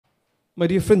My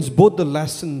dear friends, both the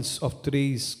lessons of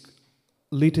today's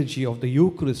liturgy of the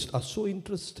Eucharist are so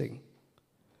interesting.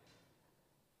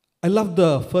 I love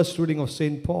the first reading of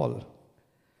St. Paul.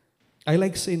 I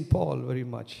like St. Paul very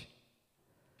much.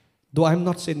 Though I'm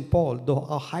not St. Paul, though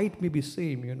our height may be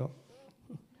same, you know.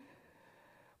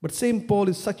 But St. Paul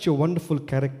is such a wonderful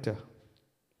character.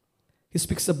 He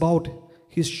speaks about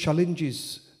his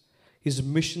challenges, his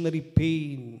missionary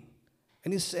pain.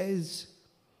 And he says,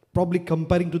 probably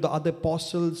comparing to the other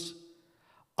apostles,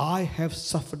 I have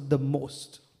suffered the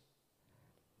most.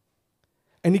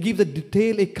 And he gives the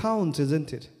detailed accounts,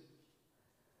 isn't it?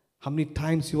 How many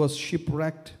times he was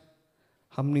shipwrecked,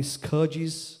 how many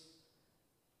scourges,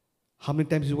 how many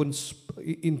times he was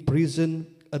in prison,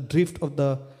 adrift of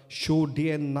the shore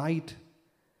day and night.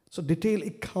 So detailed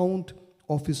account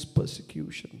of his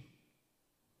persecution.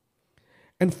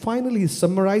 And finally, he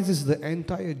summarizes the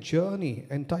entire journey,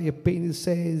 entire pain. He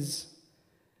says,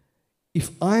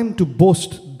 if I am to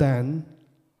boast then,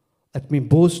 let me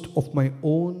boast of my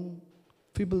own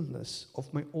feebleness,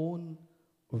 of my own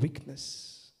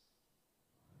weakness.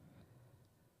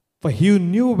 For he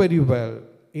knew very well,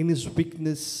 in his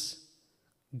weakness,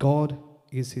 God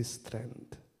is his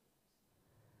strength.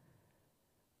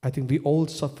 I think we all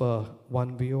suffer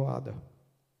one way or other.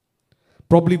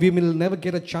 Probably we will never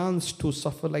get a chance to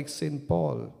suffer like St.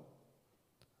 Paul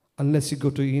unless you go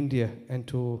to India and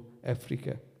to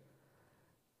Africa,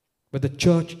 where the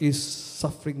church is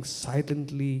suffering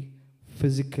silently,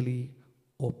 physically,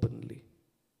 openly.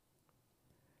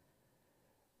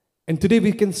 And today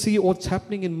we can see what's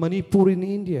happening in Manipur in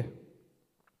India.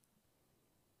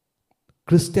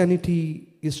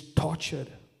 Christianity is tortured.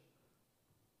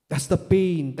 That's the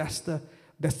pain, that's the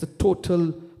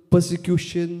total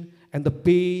persecution and the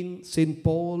pain St.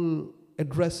 Paul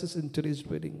addresses in today's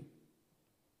reading.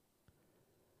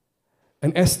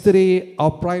 And yesterday,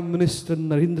 our Prime Minister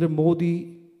Narendra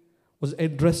Modi was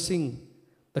addressing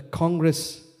the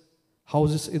Congress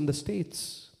houses in the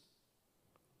States.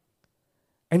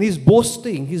 And he's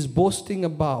boasting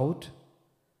about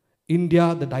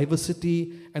India, the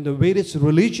diversity and the various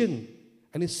religion.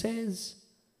 And he says,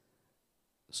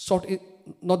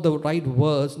 not the right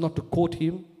words, not to quote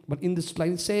him, but in this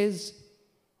line, it says,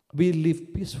 we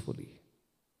live peacefully.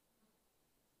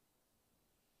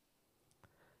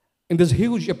 And there's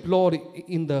huge applause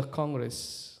in the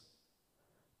Congress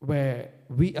where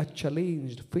we are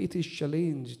challenged, faith is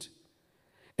challenged.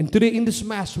 And today in this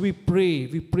Mass we pray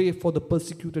for the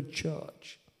persecuted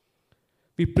church.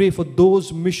 We pray for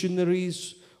those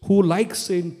missionaries who, like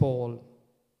St. Paul,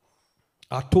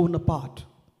 are torn apart,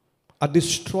 are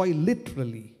destroyed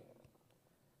literally,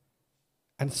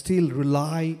 and still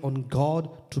rely on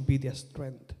God to be their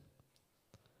strength.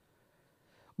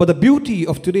 But the beauty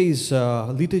of today's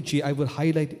liturgy I will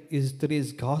highlight is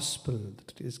today's gospel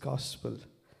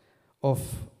of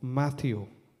Matthew.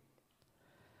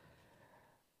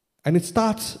 And it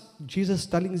starts, Jesus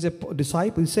telling his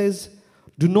disciples, he says,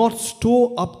 do not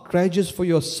store up treasures for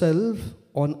yourself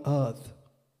on earth.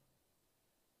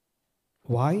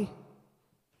 Why?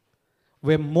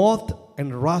 Where moth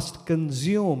and rust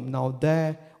consume. Now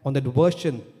there on that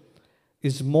version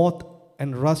is moth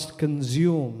and rust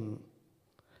consume.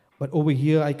 But over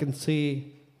here I can say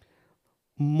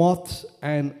moths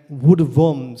and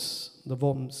woodworms, the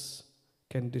worms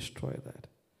can destroy that.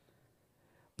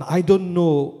 Now I don't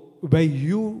know where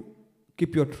you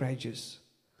keep your treasures.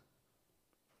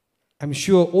 I'm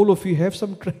sure all of you have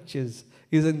some treasures,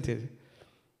 isn't it?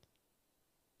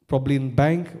 Probably in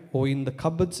bank or in the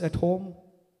cupboards at home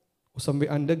or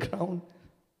somewhere underground.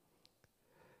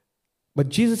 But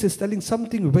Jesus is telling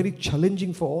something very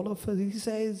challenging for all of us. He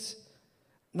says,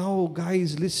 now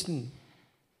guys, listen.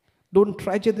 Don't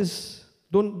treasure this.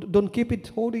 Don't keep it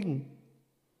hoarding.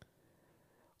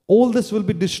 All this will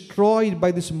be destroyed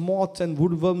by these moths and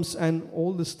woodworms and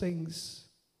all these things.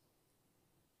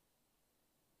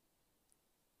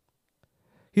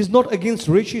 He's not against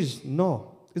riches,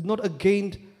 no. He's not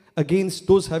against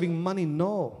those having money,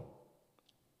 no.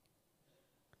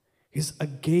 He's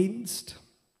against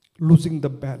losing the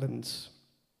balance.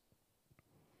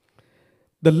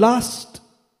 The last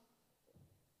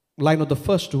line of the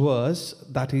first verse,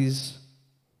 that is,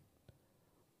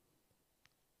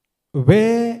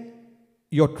 where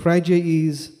your treasure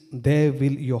is, there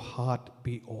will your heart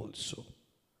be also.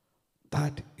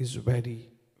 That is very,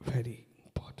 very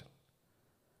important.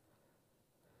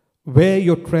 Where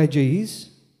your treasure is,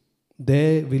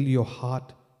 there will your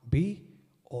heart be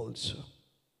also.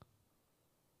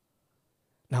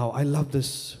 Now, I love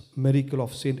this miracle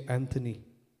of Saint Anthony.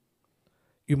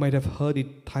 You might have heard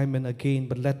it time and again,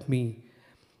 but let me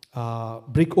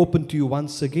break open to you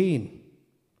once again.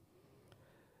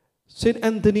 Saint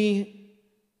Anthony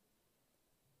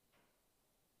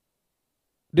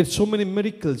did so many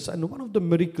miracles, and one of the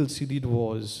miracles he did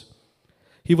was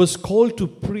he was called to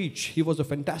preach. He was a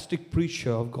fantastic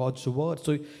preacher of God's word.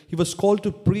 So he was called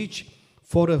to preach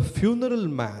for a funeral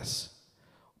mass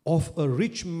of a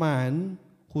rich man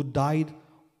who died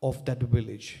of that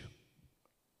village.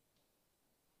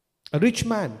 A rich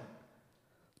man,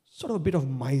 sort of a bit of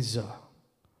miser,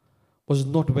 was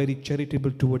not very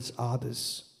charitable towards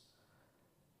others,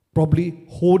 probably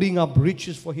hoarding up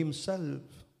riches for himself.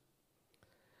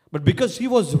 But because he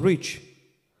was rich,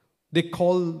 they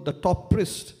called the top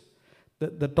priest,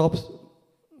 the top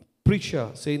preacher,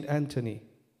 Saint Anthony.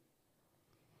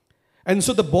 And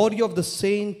so the body of the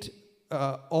saint,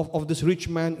 of this rich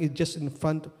man, is just in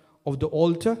front of the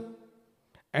altar.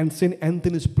 And Saint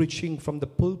Anthony is preaching from the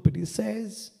pulpit. He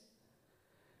says,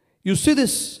 you see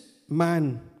this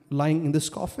man lying in this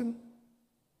coffin?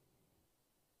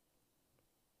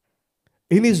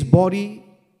 In his body,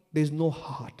 there's no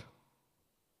heart.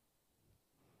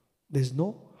 There's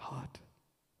no heart.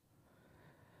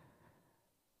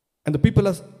 And the people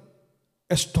are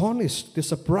astonished. They're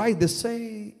surprised. They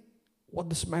say, what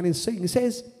this man is saying. He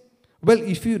says, well,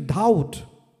 if you doubt,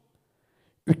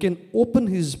 you can open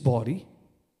his body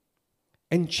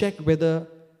and check whether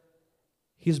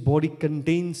his body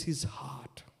contains his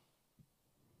heart.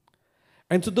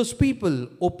 And so those people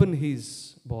open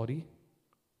his body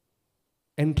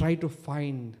and try to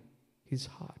find his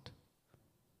heart.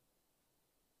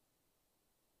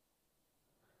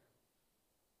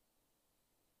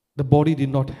 The body did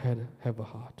not have a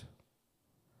heart.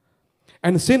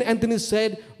 And Saint Anthony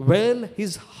said, well,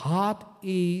 his heart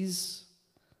is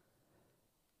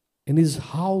in his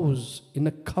house, in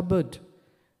a cupboard,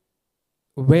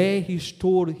 where he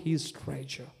stored his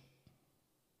treasure,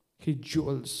 his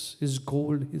jewels, his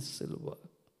gold, his silver.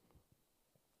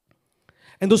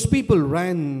 And those people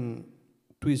ran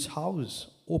to his house,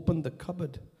 opened the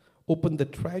cupboard, opened the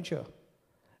treasure,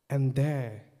 and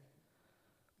there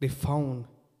they found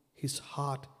his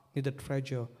heart near the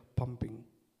treasure pumping.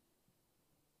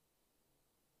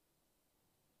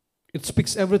 It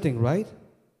speaks everything, right?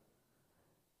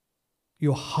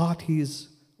 Your heart is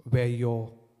where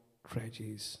your treasure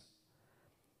is.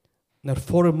 Now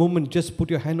for a moment, just put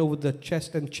your hand over the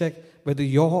chest and check whether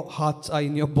your hearts are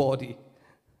in your body.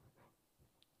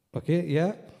 Okay,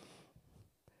 yeah?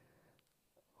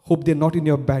 Hope they're not in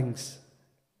your banks.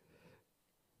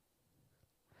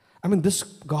 I mean, this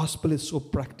gospel is so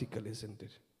practical, isn't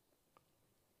it?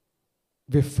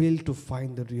 We fail to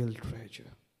find the real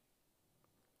treasure.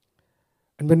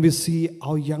 And when we see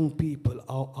our young people,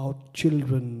 our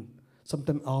children,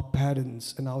 sometimes our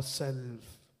parents and ourselves,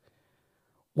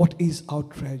 what is our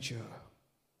treasure?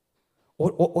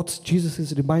 What Jesus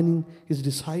is reminding his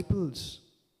disciples?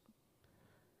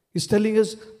 He's telling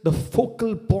us the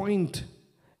focal point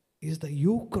is the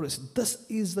Eucharist. This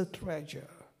is the treasure.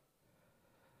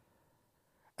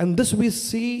 And this we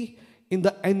see in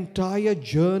the entire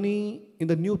journey in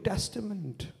the New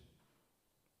Testament.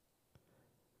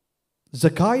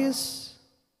 Zacchaeus,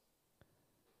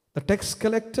 the tax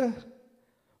collector,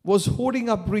 was hoarding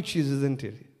up riches, isn't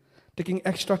it? Taking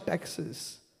extra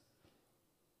taxes.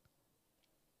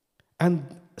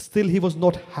 And still he was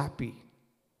not happy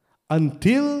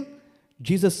until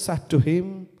Jesus said to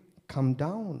him, come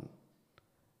down.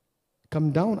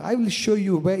 Come down. I will show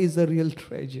you where is the real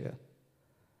treasure.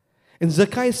 And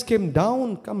Zacchaeus came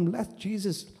down. Come,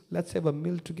 let's have a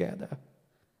meal together.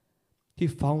 He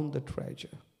found the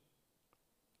treasure.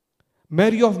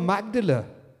 Mary of Magdala,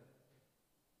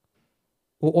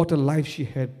 oh, what a life she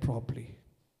had probably.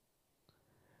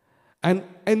 And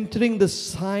entering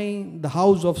the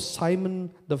house of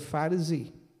Simon the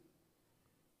Pharisee,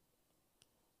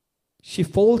 she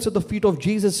falls at the feet of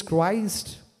Jesus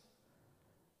Christ,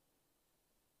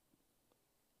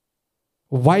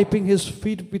 wiping his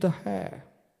feet with her hair.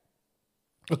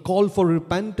 A call for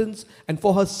repentance and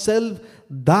for herself.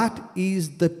 That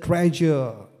is the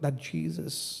treasure that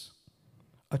Jesus,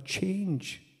 a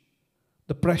change,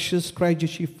 the precious treasure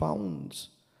she found.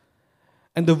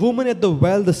 And the woman at the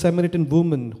well, the Samaritan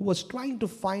woman, who was trying to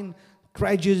find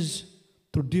treasures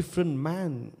through different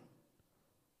men,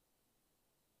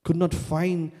 could not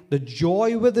find the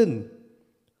joy within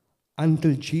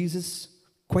until Jesus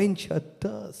quenched her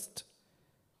thirst.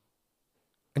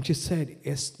 And she said,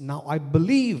 yes, now I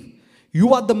believe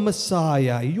you are the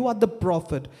Messiah, you are the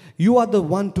prophet, you are the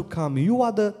one to come, you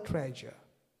are the treasure.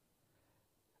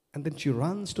 And then she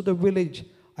runs to the village.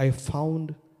 I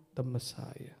found the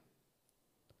Messiah.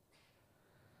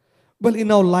 Well,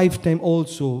 in our lifetime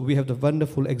also, we have the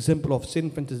wonderful example of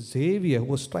Saint Francis Xavier, who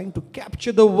was trying to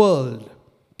capture the world,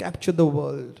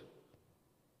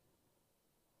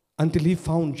 until he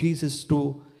found Jesus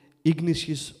through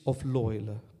Ignatius of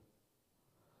Loyola.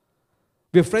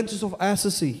 We have Francis of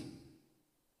Assisi,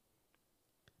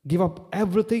 give up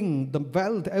everything, the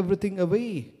wealth, everything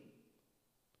away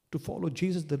to follow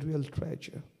Jesus, the real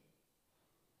treasure.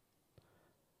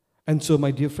 And so, my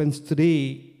dear friends,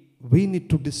 today we need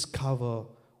to discover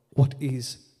what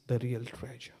is the real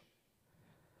treasure.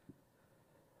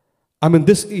 I mean,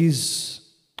 this is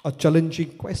a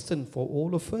challenging question for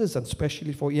all of us, and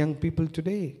especially for young people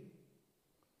today.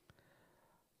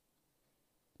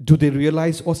 Do they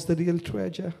realize what's the real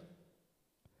treasure?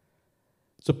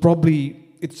 So probably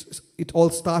it all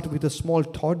starts with the small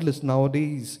toddlers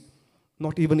nowadays,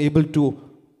 not even able to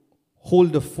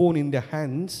hold the phone in their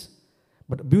hands,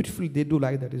 but beautifully they do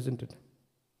like that, isn't it?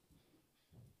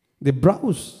 They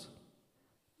browse,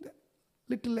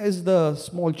 little as the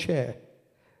small chair,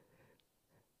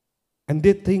 and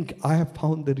they think, I have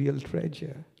found the real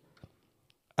treasure.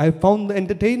 I have found the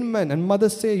entertainment, and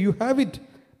mothers say, you have it,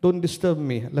 don't disturb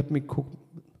me, let me cook.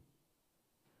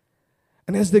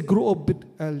 And as they grow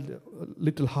a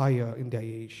little higher in their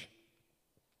age,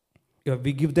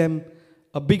 we give them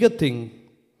a bigger thing,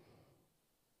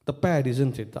 the pad,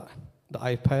 isn't it? The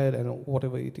iPad and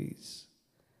whatever it is.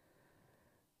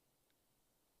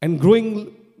 And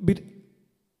growing a bit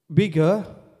bigger,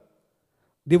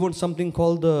 they want something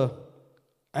called the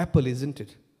apple, isn't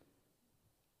it?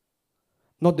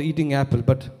 Not the eating apple,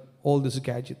 but all these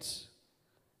gadgets.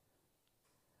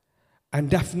 And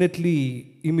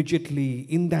definitely, immediately,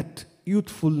 in that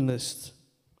youthfulness,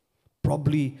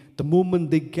 probably the moment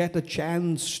they get a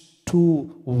chance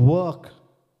to work,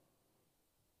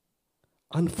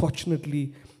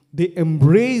 unfortunately, they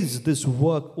embrace this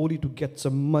work only to get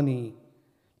some money,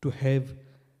 to have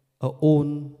a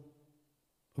own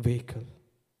vehicle.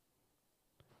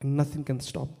 And nothing can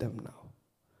stop them now.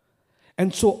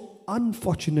 And so,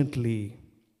 unfortunately,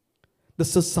 the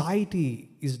society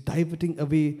is diverting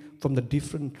away from the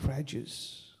different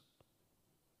treasures.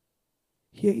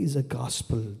 Here is a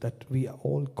gospel that we are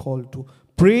all called to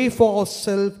pray for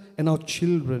ourselves and our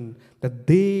children, that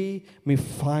they may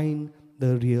find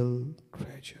the real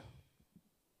treasure.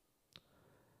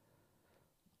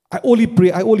 I only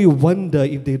pray, I only wonder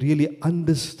if they really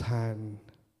understand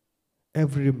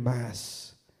every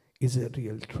Mass is a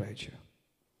real treasure.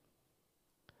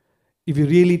 If you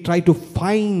really try to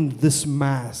find this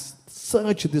Mass,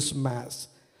 search this Mass,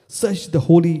 search the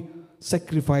holy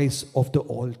sacrifice of the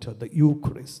altar, the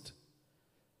Eucharist,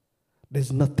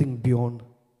 there's nothing beyond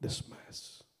this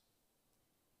Mass.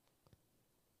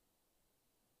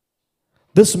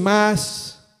 This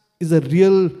Mass is a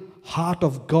real heart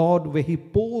of God, where He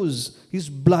pours His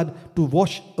blood to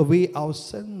wash away our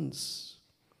sins.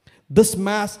 This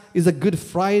Mass is a Good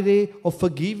Friday of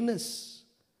forgiveness.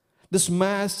 This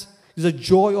Mass is a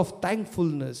joy of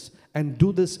thankfulness, and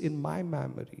do this in my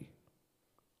memory.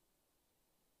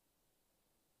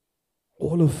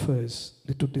 All of us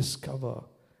need to discover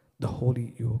the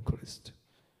Holy Eucharist.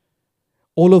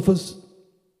 All of us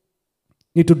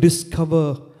need to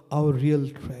discover our real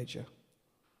treasure.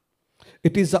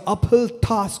 It is an uphill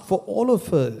task for all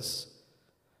of us,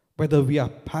 whether we are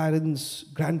parents,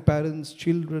 grandparents,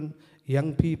 children,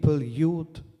 young people,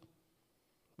 youth.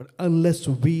 But unless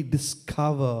we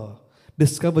discover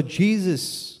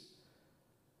Jesus,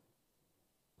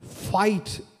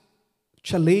 fight,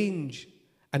 challenge,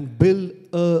 and build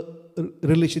a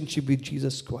relationship with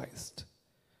Jesus Christ,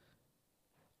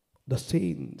 the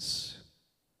saints,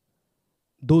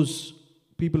 those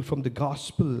people from the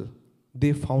gospel,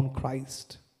 they found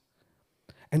Christ.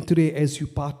 And today, as you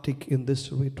partake in this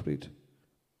retreat,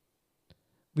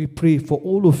 we pray for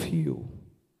all of you,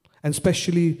 and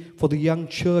especially for the young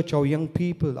church, our young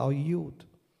people, our youth,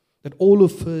 that all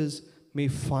of us may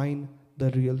find the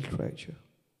real treasure.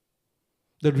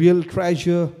 The real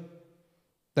treasure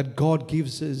that God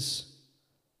gives us,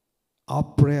 our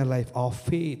prayer life, our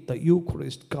faith, the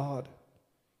Eucharist, God.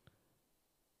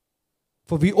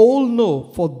 For we all know,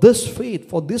 for this faith,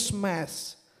 for this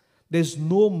Mass, there's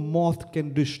no moth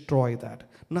can destroy that.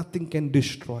 Nothing can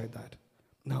destroy that.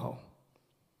 No.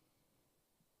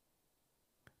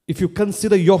 If you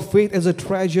consider your faith as a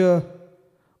treasure,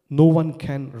 no one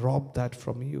can rob that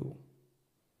from you.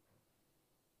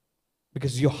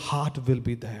 Because your heart will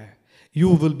be there.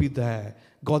 You will be there.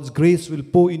 God's grace will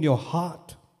pour in your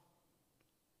heart.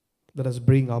 Let us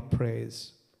bring our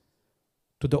praise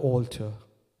to the altar,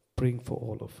 praying for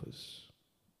all of us.